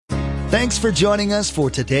Thanks for joining us for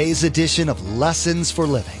today's edition of Lessons for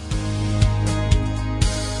Living.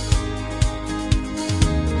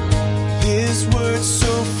 His word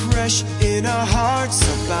so fresh in our hearts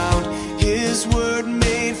abound. His word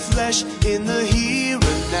made flesh in the here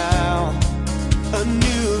and now. A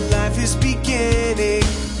new life is beginning.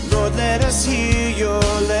 Lord, let us hear your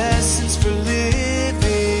lessons for living.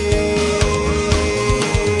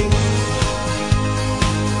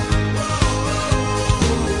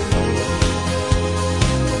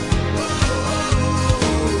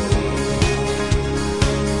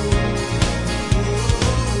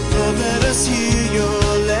 Lord, let us hear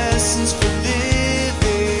your lessons for living.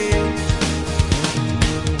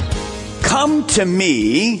 Come to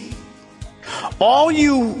me, all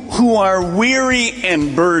you who are weary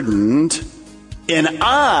and burdened, and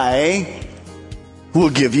I will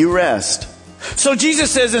give you rest. So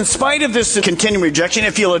Jesus says, in spite of this continuing rejection,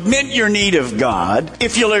 if you'll admit your need of God,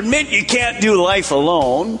 if you'll admit you can't do life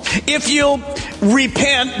alone, if you'll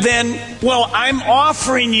repent, then, well, I'm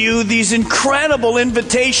offering you these incredible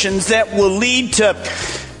invitations that will lead to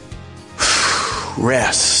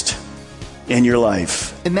rest in your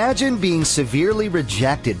life. Imagine being severely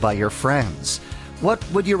rejected by your friends. What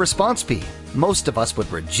would your response be? Most of us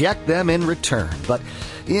would reject them in return. But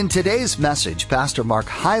in today's message, Pastor Mark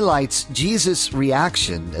highlights Jesus'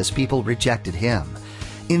 reaction as people rejected him.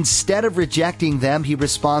 Instead of rejecting them, he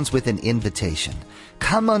responds with an invitation.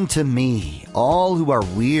 Come unto me, all who are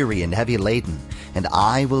weary and heavy laden, and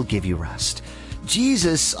I will give you rest.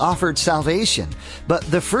 Jesus offered salvation, but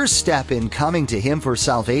the first step in coming to him for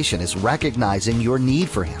salvation is recognizing your need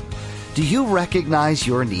for him. Do you recognize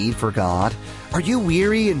your need for God? Are you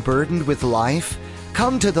weary and burdened with life?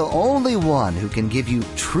 Come to the only one who can give you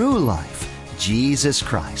true life, Jesus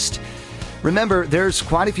Christ. Remember, there's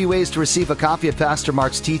quite a few ways to receive a copy of Pastor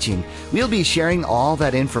Mark's teaching. We'll be sharing all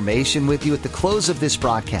that information with you at the close of this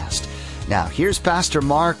broadcast. Now, here's Pastor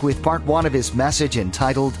Mark with part one of his message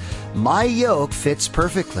entitled, My Yoke Fits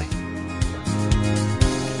Perfectly.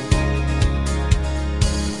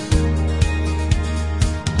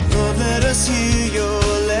 Lord, let us hear your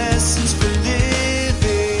lessons for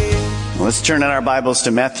living. Let's turn in our Bibles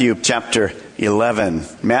to Matthew chapter 11.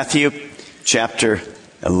 Matthew chapter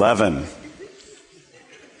 11.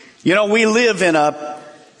 You know, we live in a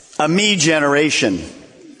me generation.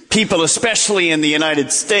 People, especially in the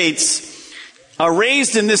United States, are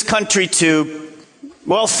raised in this country to,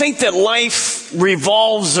 well, think that life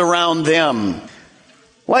revolves around them.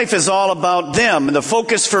 Life is all about them. And the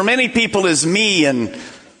focus for many people is me and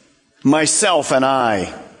myself and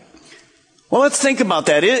I. Well, let's think about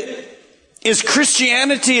that. Is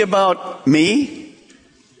Christianity about me?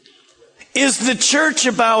 Is the church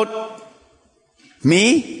about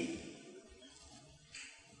me?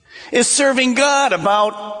 Is serving God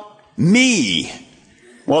about me?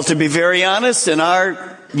 Well, to be very honest, in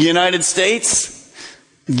our United States,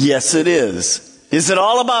 yes, it is. Is it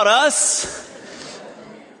all about us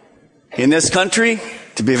in this country?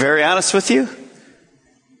 To be very honest with you,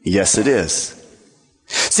 yes, it is.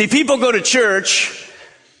 See, people go to church,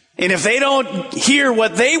 and if they don't hear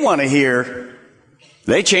what they want to hear,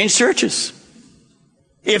 they change churches.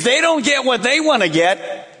 If they don't get what they want to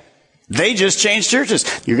get, they just change churches.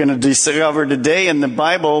 You're going to discover today in the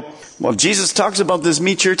Bible, well, Jesus talks about this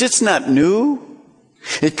me church. It's not new.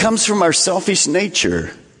 It comes from our selfish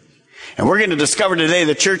nature. And we're going to discover today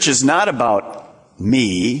the church is not about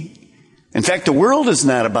me. In fact, the world is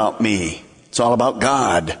not about me. It's all about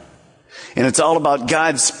God. And it's all about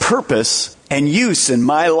God's purpose and use in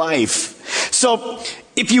my life. So,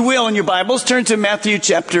 if you will, in your Bibles, turn to Matthew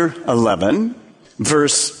chapter 11,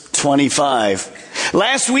 verse 25.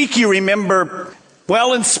 Last week, you remember,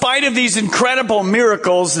 well, in spite of these incredible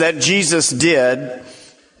miracles that Jesus did,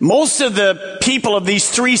 most of the people of these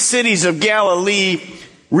three cities of Galilee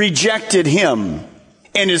rejected him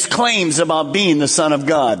and his claims about being the Son of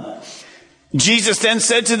God. Jesus then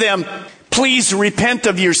said to them, please repent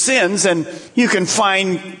of your sins and you can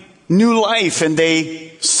find new life. And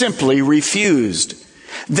they simply refused.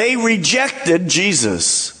 They rejected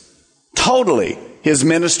Jesus totally. His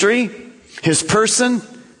ministry, his person,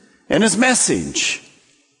 and his message.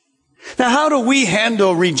 Now, how do we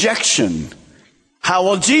handle rejection? How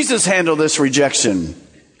will Jesus handle this rejection?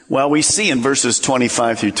 Well, we see in verses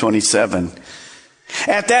 25 through 27.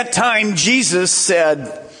 At that time, Jesus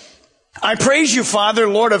said, I praise you, Father,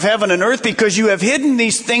 Lord of heaven and earth, because you have hidden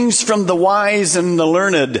these things from the wise and the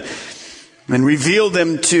learned and revealed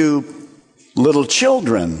them to little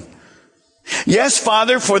children. Yes,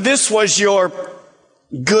 Father, for this was your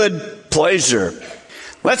good pleasure.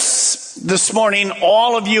 Let's, this morning,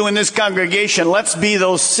 all of you in this congregation, let's be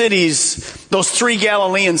those cities, those 3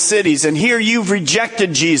 Galilean cities. And here you've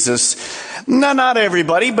rejected Jesus. No, not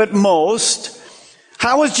everybody, but most.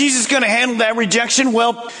 How is Jesus going to handle that rejection?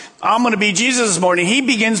 Well, I'm going to be Jesus this morning. He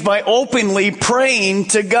begins by openly praying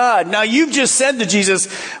to God. Now, you've just said to Jesus,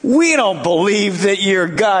 we don't believe that you're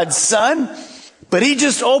God's son. But he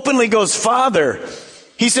just openly goes, Father.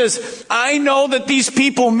 He says, I know that these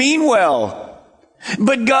people mean well.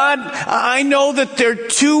 But God, I know that they're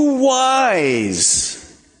too wise.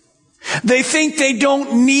 They think they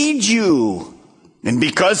don't need you. And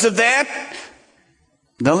because of that,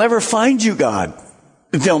 they'll never find you, God.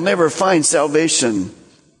 They'll never find salvation.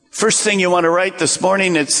 First thing you want to write this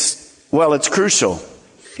morning, it's crucial.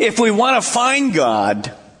 If we want to find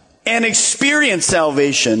God and experience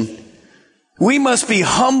salvation, we must be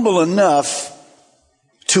humble enough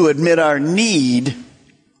to admit our need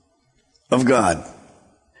of God.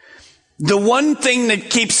 The one thing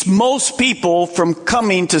that keeps most people from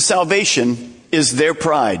coming to salvation is their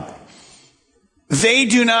pride. They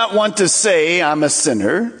do not want to say, I'm a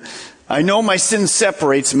sinner. I know my sin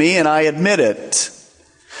separates me and I admit it.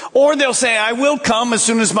 Or they'll say, I will come as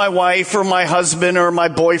soon as my wife or my husband or my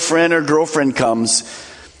boyfriend or girlfriend comes.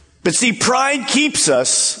 But see, pride keeps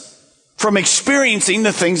us from experiencing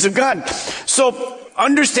the things of God. So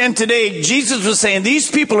understand today, Jesus was saying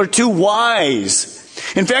these people are too wise.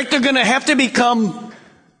 In fact, they're going to have to become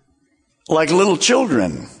like little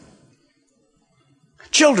children.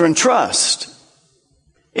 Children trust.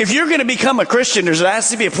 If you're going to become a Christian, there has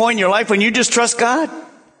to be a point in your life when you just trust God.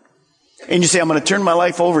 And you say, I'm going to turn my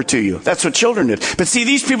life over to you. That's what children did. But see,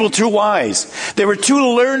 these people were too wise. They were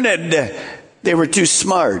too learned. They were too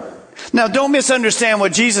smart. Now, don't misunderstand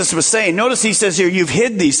what Jesus was saying. Notice he says here, you've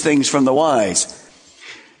hid these things from the wise.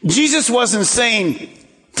 Jesus wasn't saying,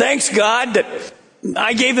 thanks God that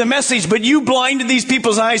I gave the message, but you blinded these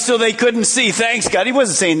people's eyes so they couldn't see. Thanks God. He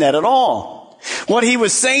wasn't saying that at all. What he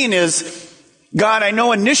was saying is, God, I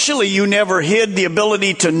know initially you never hid the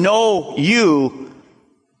ability to know you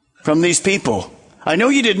from these people. I know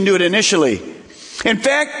you didn't do it initially. In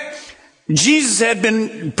fact, Jesus had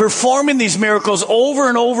been performing these miracles over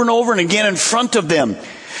and over and over and again in front of them.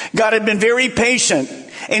 God had been very patient,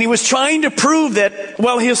 and he was trying to prove that,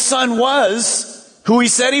 well, his son was who he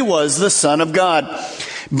said he was, the Son of God.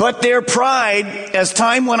 But their pride, as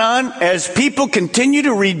time went on, as people continue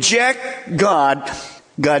to reject God,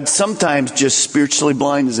 God sometimes just spiritually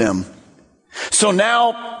blinds them. So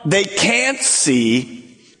now they can't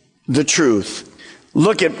see the truth.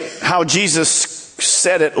 Look at how Jesus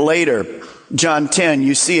said it later. John 10,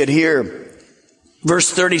 you see it here.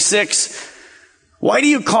 Verse 36. Why do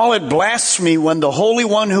you call it blasphemy when the Holy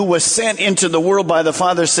One who was sent into the world by the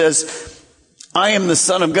Father says, I am the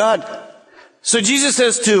Son of God? So Jesus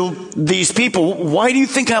says to these people, why do you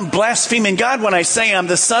think I'm blaspheming God when I say I'm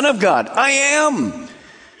the Son of God? I am.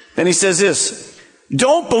 Then he says this,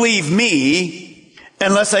 don't believe me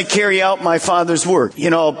unless I carry out my Father's work. You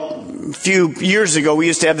know, a few years ago, we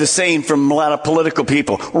used to have this saying from a lot of political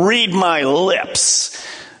people, read my lips.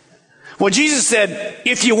 Well, Jesus said,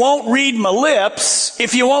 if you won't read my lips,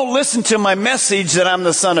 if you won't listen to my message that I'm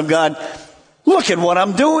the Son of God, look at what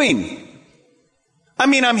I'm doing. I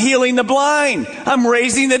mean, I'm healing the blind. I'm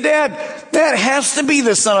raising the dead. That has to be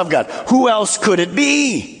the Son of God. Who else could it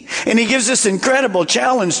be? And he gives this incredible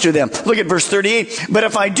challenge to them. Look at verse 38. But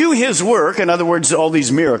if I do his work, in other words, all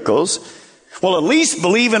these miracles, well, at least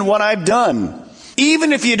believe in what I've done.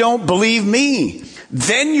 Even if you don't believe me,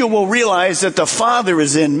 then you will realize that the Father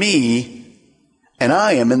is in me and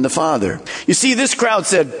I am in the Father. You see, this crowd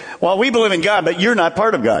said, well, we believe in God, but you're not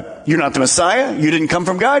part of God. You're not the Messiah. You didn't come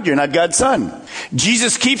from God. You're not God's son.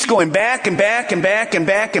 Jesus keeps going back and back and back and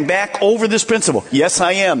back and back over this principle. Yes,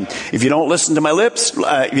 I am. If you don't listen to my lips,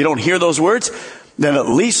 if you don't hear those words, then at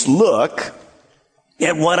least look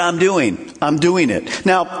at what I'm doing. I'm doing it.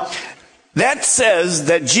 Now, that says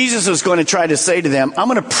that Jesus was going to try to say to them, I'm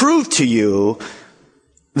going to prove to you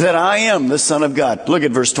that I am the Son of God. Look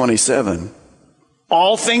at verse 27.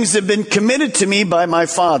 All things have been committed to me by my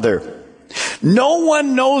Father. No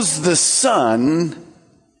one knows the Son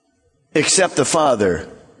except the Father.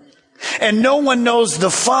 And no one knows the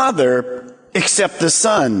Father except the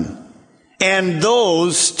Son, and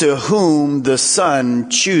those to whom the Son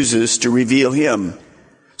chooses to reveal him.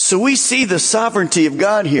 So we see the sovereignty of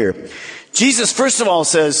God here. Jesus, first of all,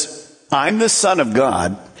 says, I'm the Son of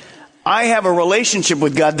God. I have a relationship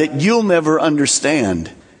with God that you'll never understand.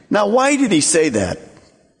 Now, why did he say that?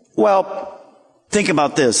 Well, think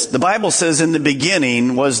about this. The Bible says in the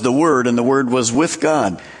beginning was the Word, and the Word was with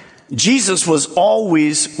God. Jesus was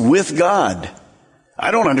always with God.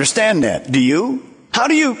 I don't understand that. Do you? How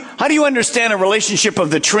do you understand a relationship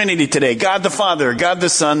of the Trinity today? God the Father, God the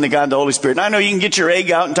Son, the God the Holy Spirit. And I know you can get your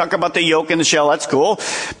egg out and talk about the yolk and the shell. That's cool.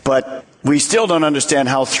 But we still don't understand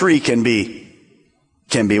how three can be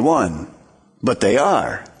one. But they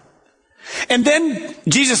are. And then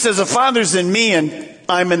Jesus says, the Father's in me and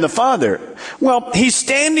I'm in the Father. Well, he's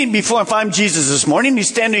standing before, if I'm Jesus this morning, he's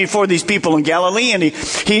standing before these people in Galilee, and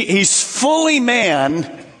he's fully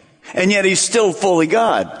man, and yet he's still fully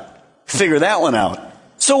God. Figure that one out.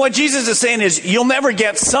 So what Jesus is saying is, you'll never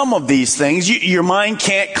get some of these things. Your mind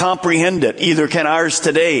can't comprehend it. Either can ours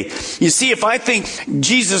today. You see, if I think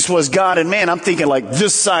Jesus was God and man, I'm thinking like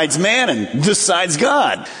this side's man and this side's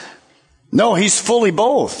God. No, he's fully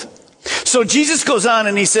both. So Jesus goes on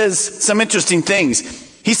and he says some interesting things.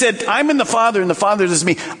 He said, I'm in the Father and the Father is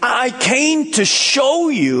me. I came to show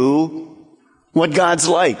you what God's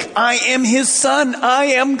like. I am his son. I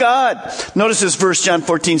am God. Notice this verse, John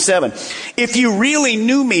 14:7. If you really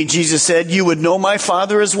knew me, Jesus said, you would know my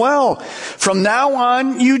Father as well. From now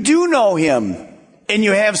on, you do know him and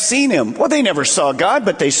you have seen him. Well, they never saw God,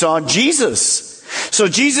 but they saw Jesus. So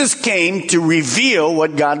Jesus came to reveal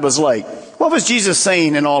what God was like. What was Jesus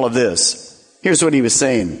saying in all of this? Here's what he was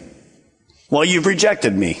saying. Well, you've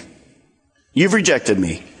rejected me. You've rejected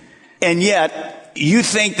me. And yet, you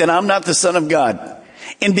think that I'm not the Son of God.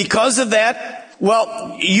 And because of that,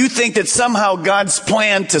 well, you think that somehow God's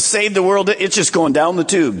plan to save the world, it's just going down the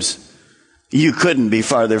tubes. You couldn't be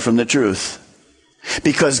farther from the truth.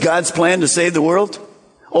 Because God's plan to save the world,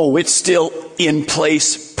 oh, it's still in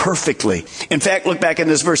place perfectly. In fact, look back in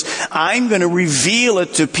this verse. I'm going to reveal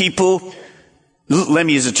it to people. Let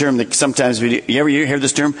me use a term that sometimes you ever hear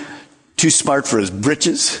this term? Too smart for his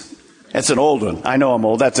britches. That's an old one. I know I'm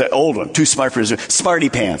old. That's an old one. Too smart for his smarty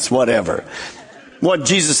pants, whatever. What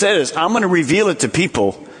Jesus said is, I'm going to reveal it to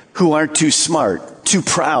people who aren't too smart, too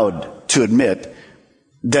proud to admit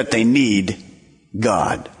that they need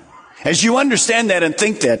God. As you understand that and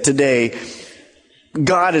think that today,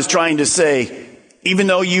 God is trying to say, even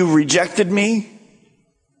though you rejected me,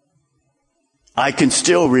 I can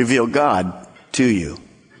still reveal God to you.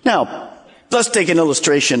 Now, let's take an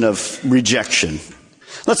illustration of rejection.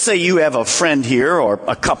 Let's say you have a friend here or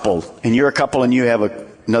a couple, and you're a couple and you have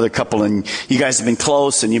another couple, and you guys have been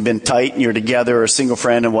close and you've been tight and you're together, or a single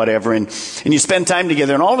friend and whatever, and you spend time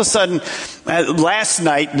together, and all of a sudden, last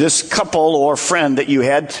night, this couple or friend that you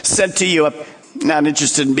had said to you, not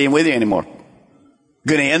interested in being with you anymore.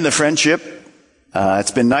 Going to end the friendship.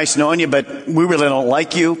 It's been nice knowing you, but we really don't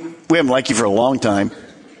like you. We haven't liked you for a long time.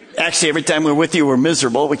 Actually, every time we're with you, we're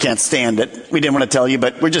miserable. We can't stand it. We didn't want to tell you,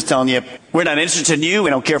 but we're just telling you, we're not interested in you. We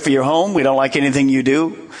don't care for your home. We don't like anything you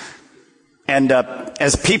do. And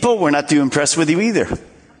as people, we're not too impressed with you either.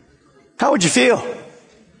 How would you feel?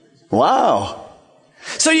 Wow.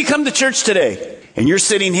 So you come to church today, and you're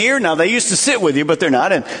sitting here. Now, they used to sit with you, but they're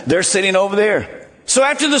not, and they're sitting over there. So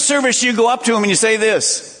after the service, you go up to them and you say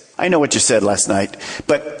this. I know what you said last night,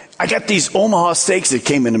 but I got these Omaha steaks that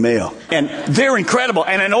came in the mail, and they're incredible.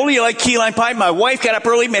 And I know you like key lime pie. My wife got up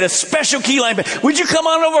early, made a special key lime pie. Would you come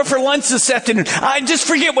on over for lunch this afternoon? I just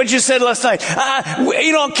forget what you said last night.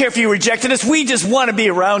 You don't care if you rejected us. We just want to be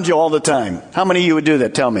around you all the time. How many of you would do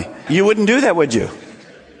that? Tell me. You wouldn't do that, would you?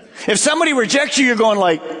 If somebody rejects you, you're going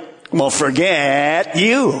like, well, forget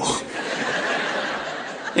you.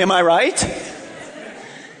 Am I right?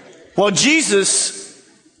 Well, Jesus,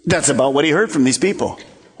 that's about what he heard from these people.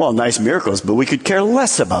 Well, nice miracles, but we could care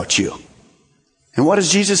less about you. And what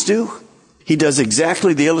does Jesus do? He does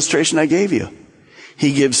exactly the illustration I gave you.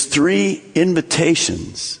 He gives 3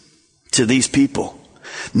 invitations to these people.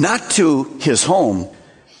 Not to his home,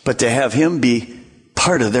 but to have him be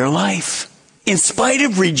part of their life. In spite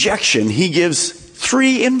of rejection, he gives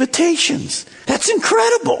 3 invitations. That's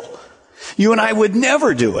incredible. You and I would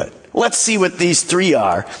never do it. Let's see what these 3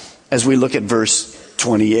 are as we look at verse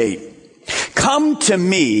 28. Come to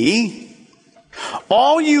me,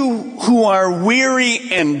 all you who are weary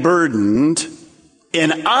and burdened,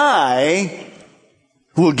 and I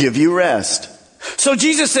will give you rest. So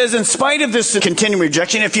Jesus says, in spite of this continuing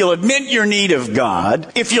rejection, if you'll admit your need of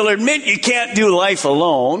God, if you'll admit you can't do life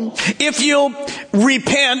alone, if you'll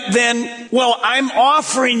repent, then, well, I'm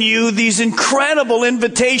offering you these incredible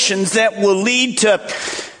invitations that will lead to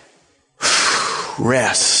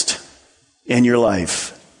rest in your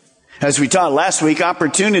life. As we taught last week,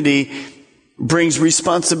 opportunity brings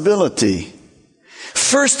responsibility.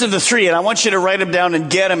 First of the 3, and I want you to write them down and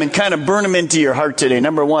get them and kind of burn them into your heart today.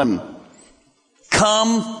 Number 1,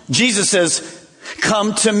 come. Jesus says,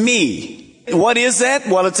 come to me. What is that?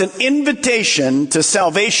 Well, it's an invitation to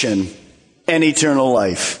salvation and eternal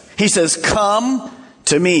life. He says, come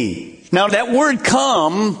to me. Now that word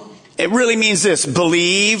come, it really means this: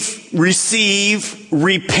 believe, receive,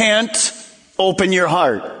 repent, open your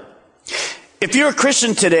heart. If you're a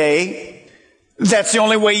Christian today, that's the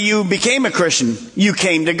only way you became a Christian. You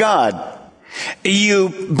came to God. You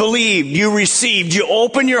believed, you received, you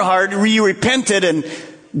opened your heart, you repented, and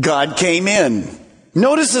God came in.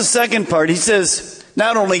 Notice the second part. He says,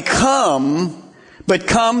 not only come, but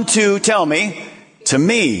come to, tell me, to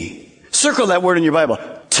me. Circle that word in your Bible.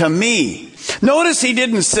 To me. Notice he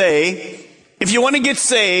didn't say, if you want to get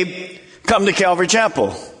saved, come to Calvary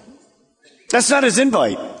Chapel. That's not his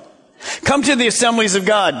invite. Come to the Assemblies of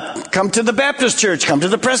God. Come to the Baptist Church. Come to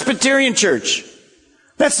the Presbyterian Church.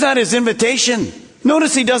 That's not his invitation.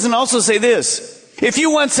 Notice he doesn't also say this: if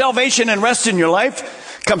you want salvation and rest in your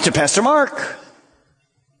life, come to Pastor Mark.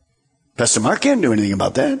 Pastor Mark can't do anything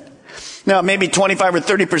about that. Now, maybe 25 or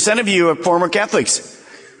 30% of you are former Catholics.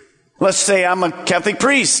 Let's say I'm a Catholic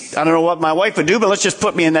priest. I don't know what my wife would do, but let's just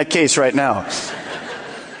put me in that case right now.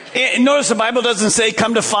 Notice the Bible doesn't say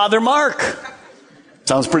come to Father Mark.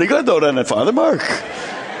 Sounds pretty good though, doesn't it? Father Mark.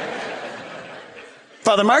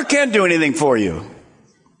 Father Mark can't do anything for you.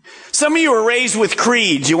 Some of you were raised with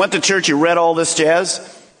creeds. You went to church, you read all this jazz.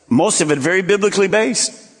 Most of it very biblically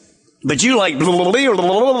based. But you like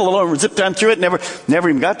zipped on through it, never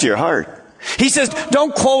even got to your heart. He says,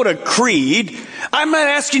 don't quote a creed. I'm not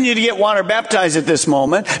asking you to get water baptized at this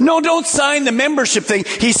moment. No, don't sign the membership thing.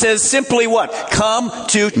 He says simply what? Come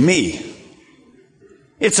to me.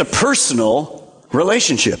 It's a personal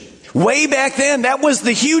relationship. Way back then, that was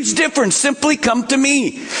the huge difference. Simply come to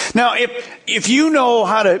me. Now, if you know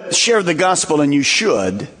how to share the gospel, and you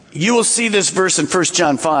should, you will see this verse in 1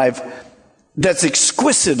 John 5 that's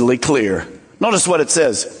exquisitely clear. Notice what it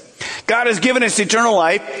says. God has given us eternal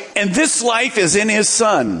life, and this life is in his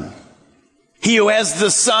Son. He who has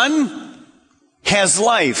the Son has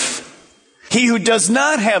life. He who does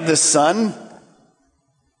not have the Son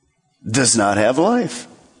does not have life.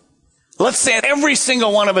 Let's say every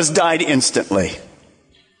single one of us died instantly,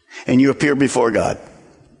 and you appear before God.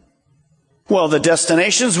 Well, the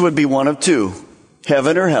destinations would be one of two: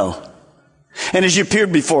 heaven or hell. And as you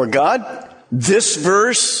appeared before God, this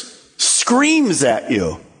verse screams at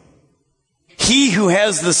you: he who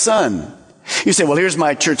has the Son. You say, well, here's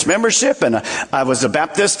my church membership, and I was a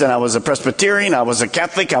Baptist, and I was a Presbyterian, I was a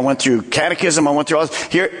Catholic, I went through catechism, I went through all this.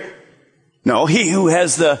 Here, no, he who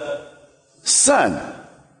has the Son.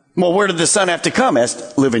 Well, where did the Son have to come?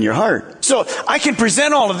 Has to live in your heart. So I can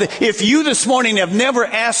present all of this. If you this morning have never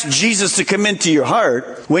asked Jesus to come into your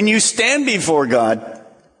heart, when you stand before God,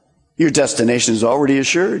 your destination is already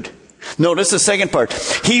assured. Notice the second part.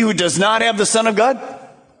 He who does not have the Son of God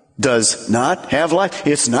does not have life.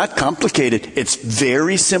 It's not complicated. It's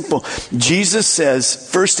very simple. Jesus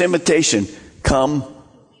says, first invitation, come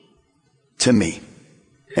to me.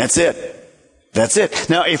 That's it. That's it.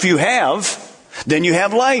 Now, if you have, then you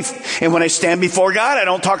have life. And when I stand before God, I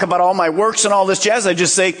don't talk about all my works and all this jazz. I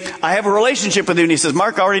just say, I have a relationship with you. And he says,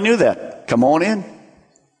 Mark, I already knew that. Come on in.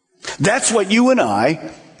 That's what you and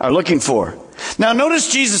I are looking for. Now,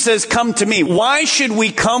 notice Jesus says, come to me. Why should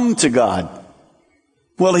we come to God?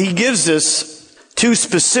 Well, he gives us two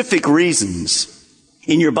specific reasons.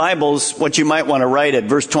 In your Bibles, what you might want to write at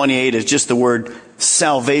verse 28 is just the word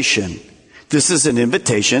salvation. This is an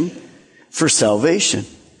invitation for salvation.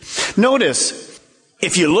 Notice,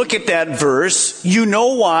 if you look at that verse, you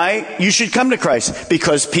know why you should come to Christ.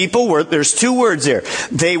 Because people were, there's two words there.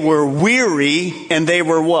 They were weary and they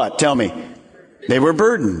were what? Tell me. They were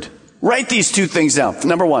burdened. Write these two things down.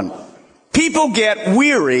 Number one, people get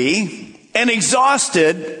weary and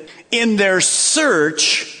exhausted in their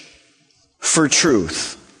search for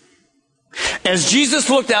truth. As Jesus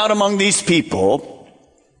looked out among these people,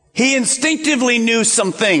 he instinctively knew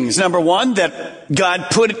some things. Number one, that God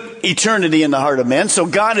put eternity in the heart of man. So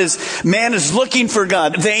man is looking for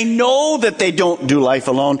God. They know that they don't do life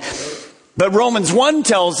alone. But Romans 1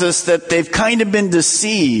 tells us that they've kind of been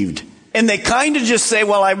deceived. And they kind of just say,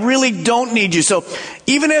 well, I really don't need you. So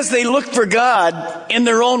even as they look for God in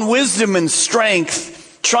their own wisdom and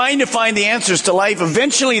strength, trying to find the answers to life,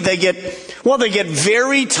 eventually they get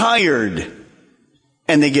very tired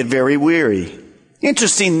and they get very weary.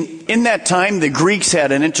 Interesting, in that time, the Greeks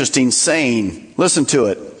had an interesting saying. Listen to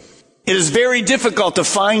it. It is very difficult to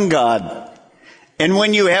find God. And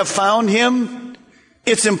when you have found him,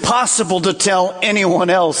 it's impossible to tell anyone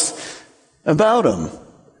else about him.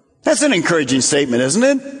 That's an encouraging statement, isn't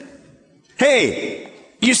it? Hey,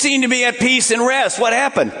 you seem to be at peace and rest. What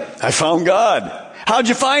happened? I found God. How'd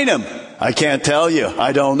you find him? I can't tell you.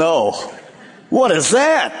 I don't know. What is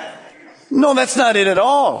that? No, that's not it at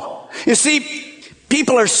all. You see,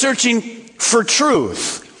 People are searching for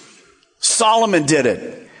truth. Solomon did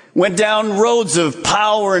it. Went down roads of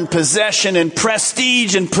power and possession and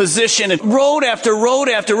prestige and position, and road after road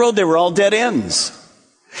after road, they were all dead ends.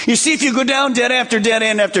 You see, if you go down dead after dead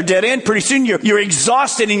end after dead end, pretty soon you're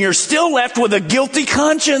exhausted and you're still left with a guilty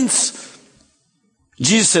conscience.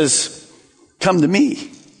 Jesus says, come to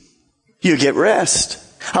me. You get rest.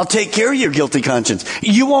 I'll take care of your guilty conscience.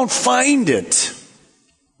 You won't find it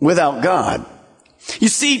without God. You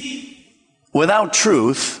see, without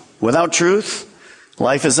truth,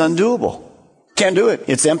 life is undoable. Can't do it.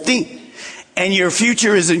 It's empty. And your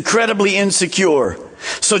future is incredibly insecure.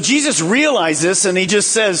 So Jesus realized this and he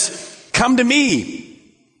just says, come to me.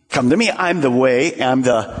 Come to me. I'm the way, I'm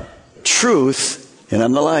the truth, and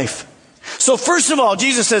I'm the life. So first of all,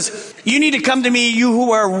 Jesus says, you need to come to me, you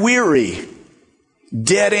who are weary.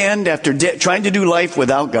 Dead end after dead, trying to do life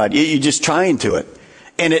without God. You're just trying to it.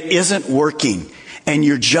 And it isn't working. And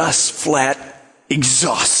you're just flat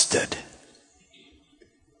exhausted.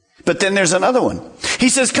 But then there's another one. He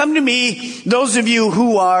says, come to me, those of you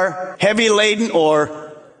who are heavy laden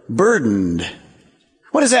or burdened.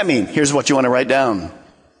 What does that mean? Here's what you want to write down.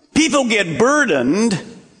 People get burdened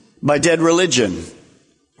by dead religion,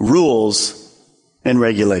 rules, and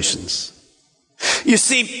regulations. You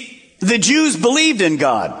see, the Jews believed in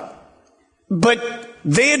God, but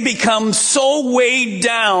they had become so weighed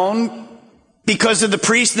down because of the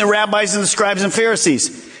priests and the rabbis and the scribes and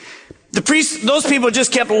Pharisees. The priests, those people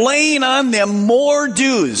just kept laying on them more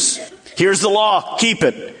dues. Here's the law, keep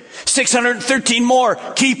it. 613 more,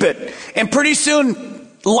 keep it. And pretty soon,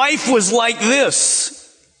 life was like this.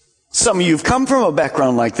 Some of you have come from a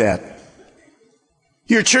background like that.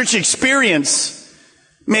 Your church experience,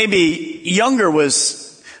 maybe younger,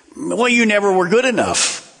 was, well, you never were good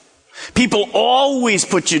enough. People always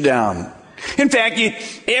put you down. In fact,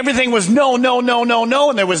 everything was no, and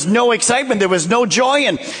there was no excitement, there was no joy,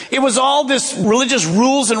 and it was all this religious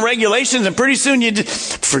rules and regulations, and pretty soon you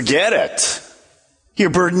just forget it. You're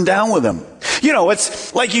burdened down with them. You know,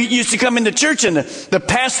 it's like you used to come into church and the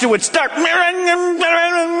pastor would start,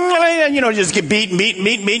 just get beaten,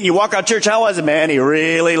 and you walk out of church, how was it, man? He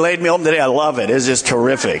really laid me home today. I love it. It's just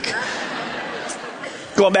terrific.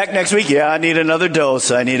 Going back next week, yeah, I need another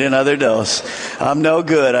dose. I'm no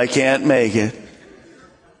good. I can't make it.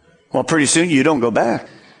 Well, pretty soon you don't go back.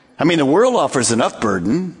 I mean, the world offers enough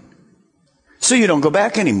burden, so you don't go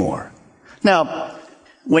back anymore. Now,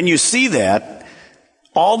 when you see that,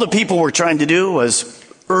 all the people were trying to do was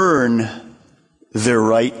earn their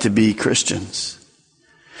right to be Christians.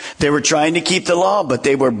 They were trying to keep the law, but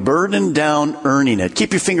they were burdened down earning it.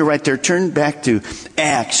 Keep your finger right there. Turn back to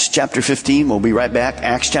Acts chapter 15. We'll be right back.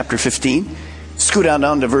 Acts chapter 15. Scoot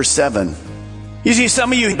down to verse 7. You see,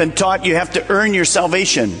 some of you have been taught you have to earn your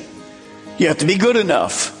salvation. You have to be good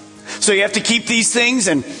enough. So you have to keep these things,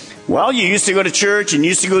 and well, you used to go to church and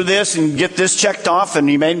used to go to this and get this checked off, and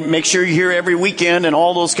you may make sure you're here every weekend and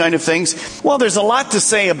all those kind of things. Well, there's a lot to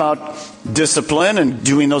say about discipline and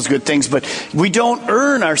doing those good things, but we don't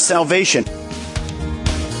earn our salvation.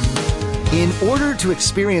 In order to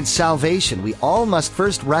experience salvation, we all must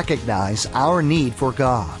first recognize our need for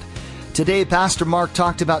God. Today, Pastor Mark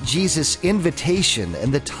talked about Jesus' invitation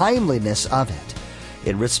and the timeliness of it.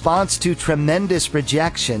 In response to tremendous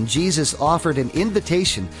rejection, Jesus offered an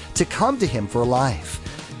invitation to come to him for life.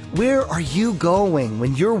 Where are you going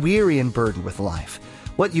when you're weary and burdened with life?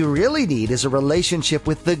 What you really need is a relationship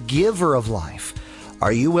with the giver of life.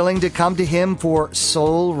 Are you willing to come to him for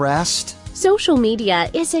soul rest? Social media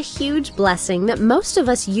is a huge blessing that most of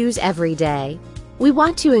us use every day. We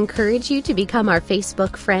want to encourage you to become our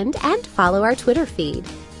Facebook friend and follow our Twitter feed.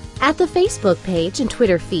 At the Facebook page and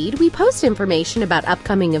Twitter feed, we post information about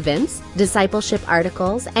upcoming events, discipleship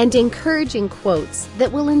articles, and encouraging quotes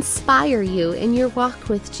that will inspire you in your walk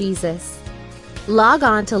with Jesus. Log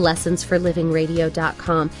on to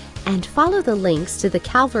lessonsforlivingradio.com and follow the links to the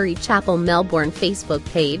Calvary Chapel Melbourne Facebook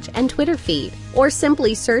page and Twitter feed, or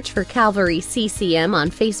simply search for Calvary CCM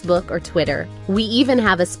on Facebook or Twitter. We even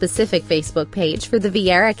have a specific Facebook page for the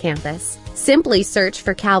Viera campus. Simply search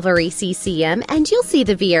for Calvary CCM and you'll see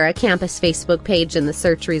the Viera campus Facebook page in the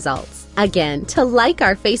search results. Again, to like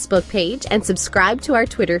our Facebook page and subscribe to our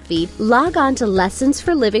Twitter feed, log on to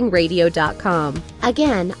lessonsforlivingradio.com.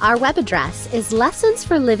 Again, our web address is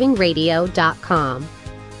lessonsforlivingradio.com.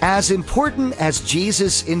 As important as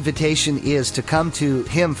Jesus' invitation is to come to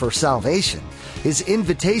him for salvation, his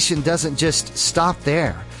invitation doesn't just stop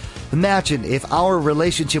there. Imagine if our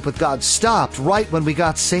relationship with God stopped right when we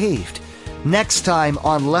got saved. Next time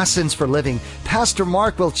on Lessons for Living, Pastor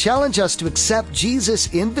Mark will challenge us to accept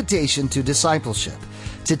Jesus' invitation to discipleship.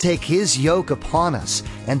 to take His yoke upon us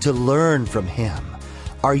and to learn from Him.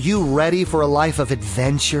 Are you ready for a life of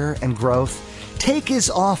adventure and growth? Take His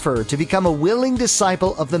offer to become a willing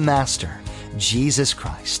disciple of the Master, Jesus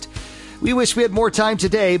Christ. We wish we had more time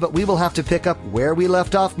today, but we will have to pick up where we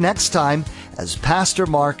left off next time as Pastor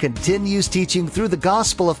Mark continues teaching through the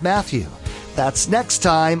Gospel of Matthew. That's next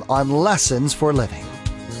time on Lessons for Living.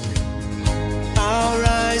 Our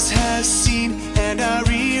eyes have seen and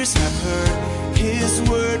our ears have heard His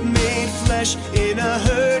word made flesh in a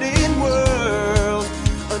hurting